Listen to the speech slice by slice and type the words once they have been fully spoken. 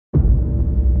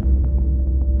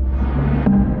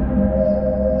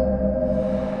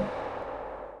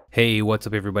Hey, what's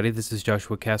up everybody? This is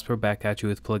Joshua Casper back at you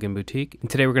with Plugin Boutique. And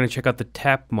today we're going to check out the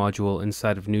tap module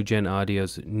inside of Nugen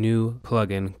Audio's new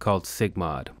plugin called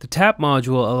Sigmod. The tap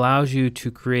module allows you to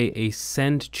create a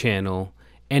send channel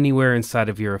anywhere inside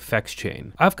of your effects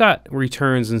chain. I've got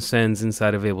returns and sends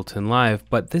inside of Ableton Live,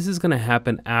 but this is going to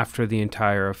happen after the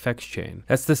entire effects chain.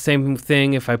 That's the same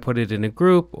thing if I put it in a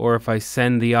group or if I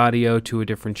send the audio to a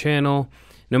different channel.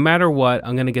 No matter what,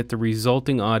 I'm going to get the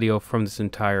resulting audio from this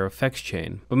entire effects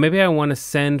chain. But maybe I want to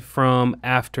send from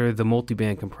after the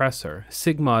multiband compressor.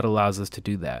 Sigmod allows us to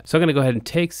do that. So I'm going to go ahead and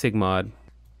take Sigmod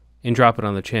and drop it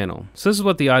on the channel. So this is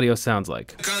what the audio sounds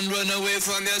like. Can't run away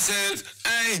from yourself.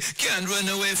 I can't run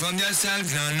away from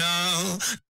yourself.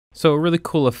 No. So a really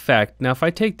cool effect. Now if I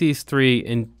take these three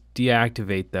and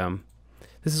deactivate them,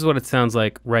 this is what it sounds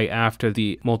like right after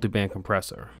the multiband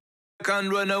compressor. Can't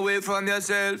run away from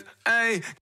yourself.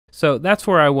 So that's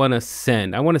where I want to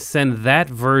send. I want to send that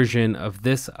version of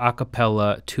this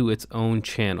acapella to its own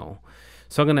channel.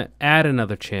 So I'm going to add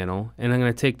another channel and I'm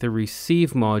going to take the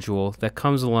receive module that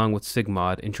comes along with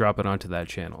Sigmod and drop it onto that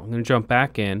channel. I'm going to jump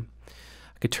back in.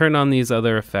 I could turn on these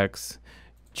other effects,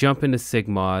 jump into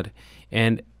Sigmod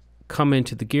and come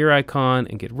into the gear icon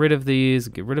and get rid of these,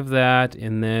 get rid of that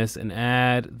in this and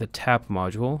add the tap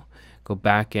module. Go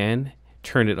back in,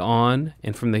 turn it on,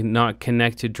 and from the not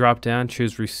connected drop down,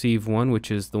 choose receive one, which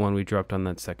is the one we dropped on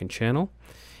that second channel.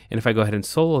 And if I go ahead and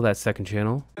solo that second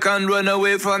channel, Can't run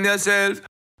away from yourself.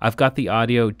 I've got the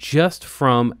audio just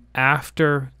from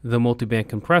after the multiband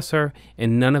compressor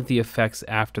and none of the effects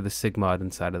after the Sigmod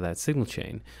inside of that signal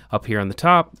chain. Up here on the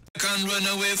top, Can't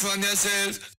run away from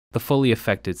yourself. the fully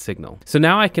affected signal. So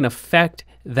now I can affect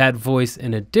that voice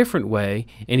in a different way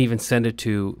and even send it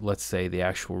to, let's say, the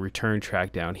actual return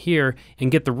track down here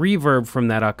and get the reverb from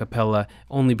that acapella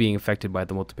only being affected by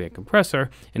the multiband compressor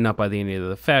and not by any of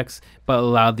the effects, but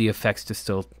allow the effects to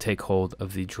still take hold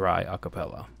of the dry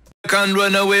acapella. Can't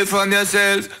run away from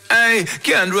yourself. I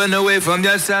can't run away from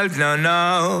yourself. No,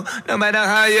 no. No matter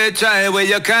how you try, where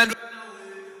you can't.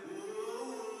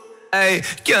 I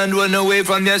can't run away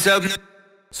from yourself.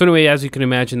 So anyway, as you can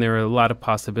imagine, there are a lot of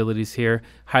possibilities here.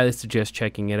 Highly suggest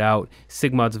checking it out.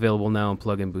 Sigmod's available now on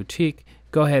Plugin Boutique.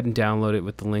 Go ahead and download it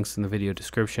with the links in the video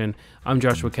description. I'm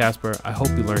Joshua Casper. I hope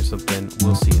you learned something.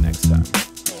 We'll see you next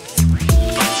time.